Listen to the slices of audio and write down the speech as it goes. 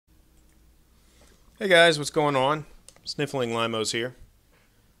Hey guys, what's going on? Sniffling Limos here.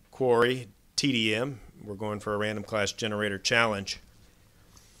 Quarry, TDM. We're going for a random class generator challenge.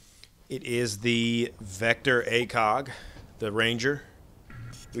 It is the Vector ACOG, the Ranger.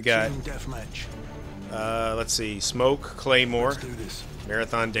 We got Deathmatch. Let's see, Smoke, Claymore, Let's do this.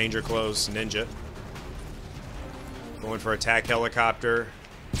 Marathon, Danger Close, Ninja. Going for attack helicopter,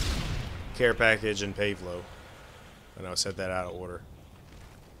 care package, and Pave Low. I know I said that out of order.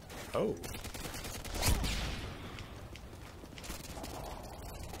 Oh.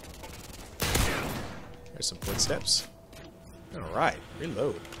 There's some footsteps. Alright,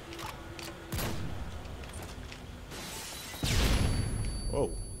 reload.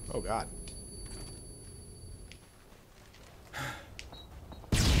 Whoa. Oh god.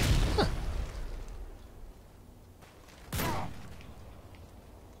 Huh.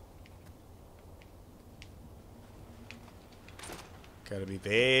 Gotta be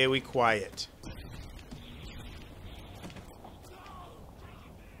very quiet.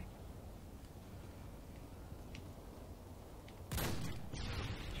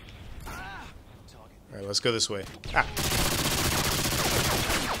 Alright, let's go this way.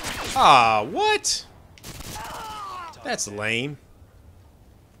 Ah, what? That's lame.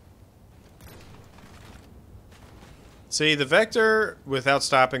 See, the Vector without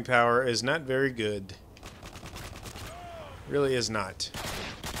stopping power is not very good. Really is not.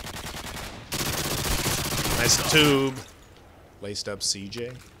 Nice tube. Laced up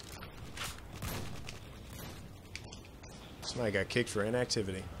CJ. Somebody got kicked for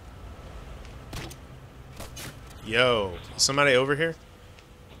inactivity. Yo, somebody over here?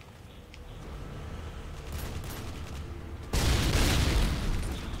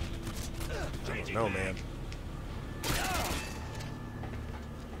 No, man.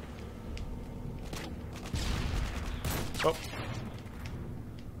 Oh.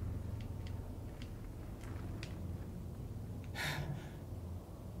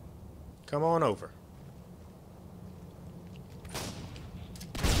 Come on over.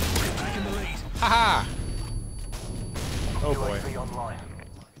 Back in the lead. Haha! Oh boy.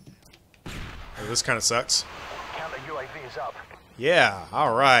 Oh, this kind of sucks. Counter UAV is up. Yeah,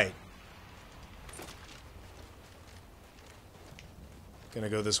 alright. Gonna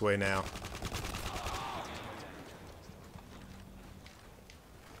go this way now.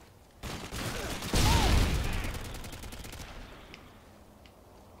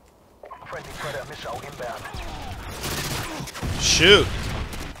 Friendly predator missile inbound. Shoot!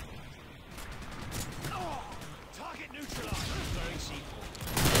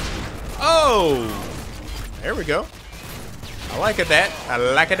 Oh! There we go. I like it that. I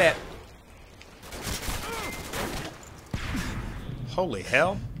like it that. Holy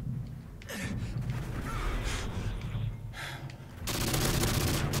hell.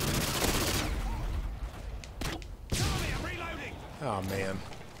 Oh man.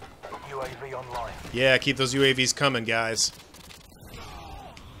 UAV online. Yeah, keep those UAVs coming, guys.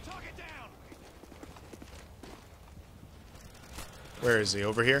 Where is he?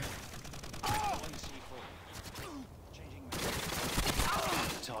 Over here?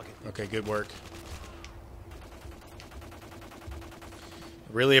 Okay, good work.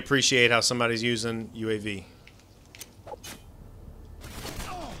 Really appreciate how somebody's using UAV.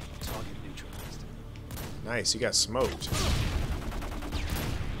 Nice, you got smoked.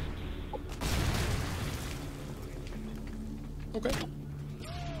 Okay.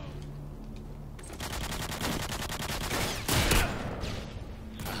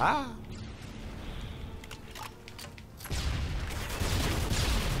 Aha!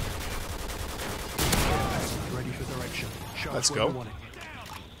 Ready for direction. Show Let's us where go. we want it.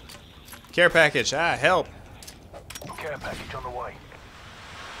 Care package, help! Care package on the way.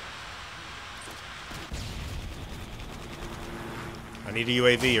 I need a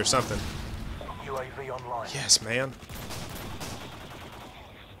UAV or something. UAV online. Yes, man.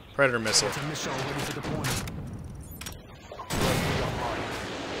 Predator missile. It's a missile ready for deployment. UAV online.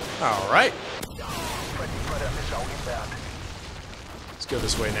 Alright. Friendly predator missile inbound. Let's go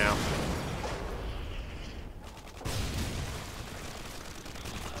this way now.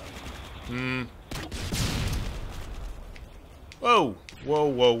 Whoa! Whoa,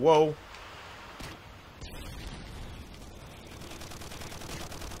 whoa, whoa.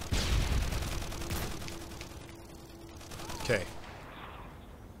 Okay.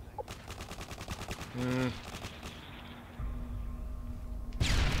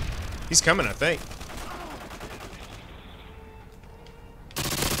 He's coming, I think.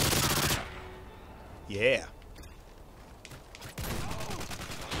 Yeah.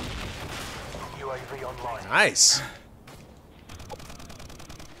 UAV online. Nice.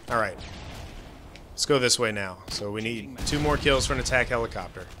 Alright. Let's go this way now. So we need 2 more kills for an attack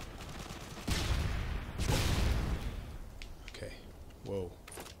helicopter. Okay. Whoa.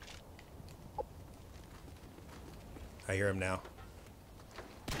 I hear him now.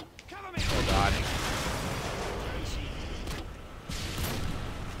 Oh god.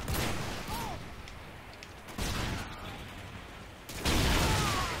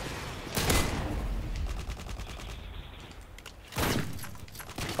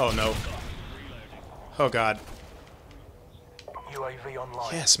 Oh no. Oh god. UAV online.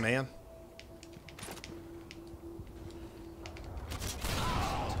 Yes, man.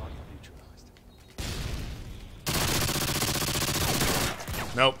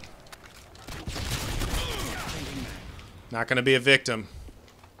 Nope. Not gonna be a victim.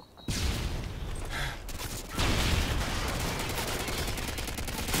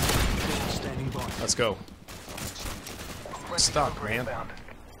 Let's go. Stuck, man.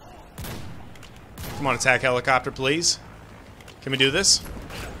 Come on, attack helicopter, please. Can we do this?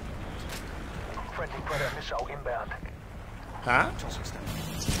 Friendly predator missile inbound. Huh?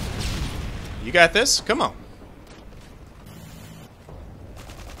 You got this? Come on.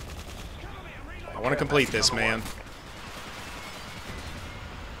 I want to complete this, man.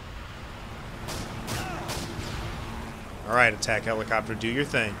 Alright, attack helicopter, do your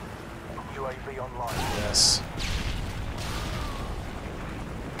thing. UAV online. Yes.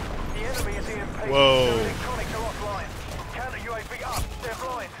 The enemy is EMP. Whoa. Their electronics are offline. Counter UAV up. They're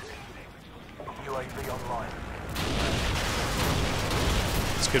blind. UAV online.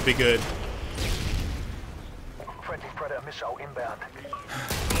 This could be good. Friendly predator missile inbound.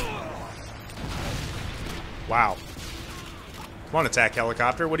 Wow. Come on, attack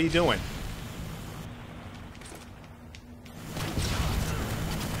helicopter, what are you doing?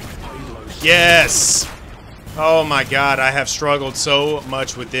 Yes! Oh my god, I have struggled so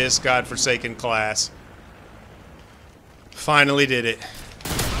much with this godforsaken class. Finally did it.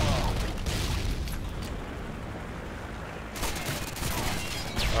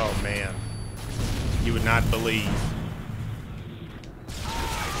 Oh man. You would not believe.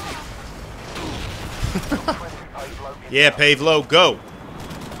 Yeah, Pave Low, go!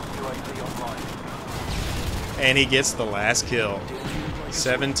 UAV online. And he gets the last kill.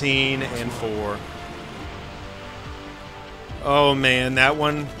 17 and 4. Oh man, that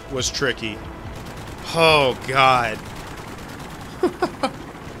one was tricky. Oh god.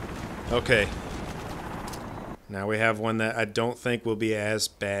 Okay. Now we have one that I don't think will be as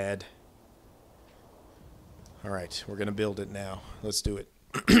bad. Alright, we're gonna build it now. Let's do it.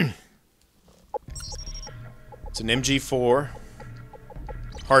 It's an MG4.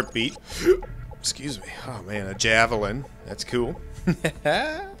 Heartbeat. Excuse me. Oh man, a javelin. That's cool.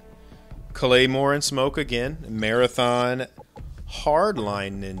 Claymore and smoke again. Marathon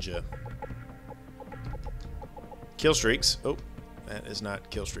hardline ninja. Kill streaks. Oh, that is not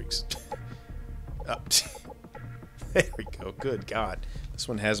kill streaks. Oh. There we go. Good God. This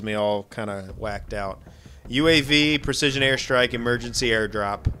one has me all kind of whacked out. UAV, precision airstrike, emergency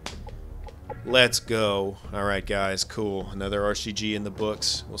airdrop. Let's go. All right, guys. Cool. Another RCG in the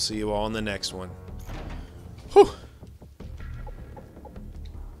books. We'll see you all in the next one. Whew.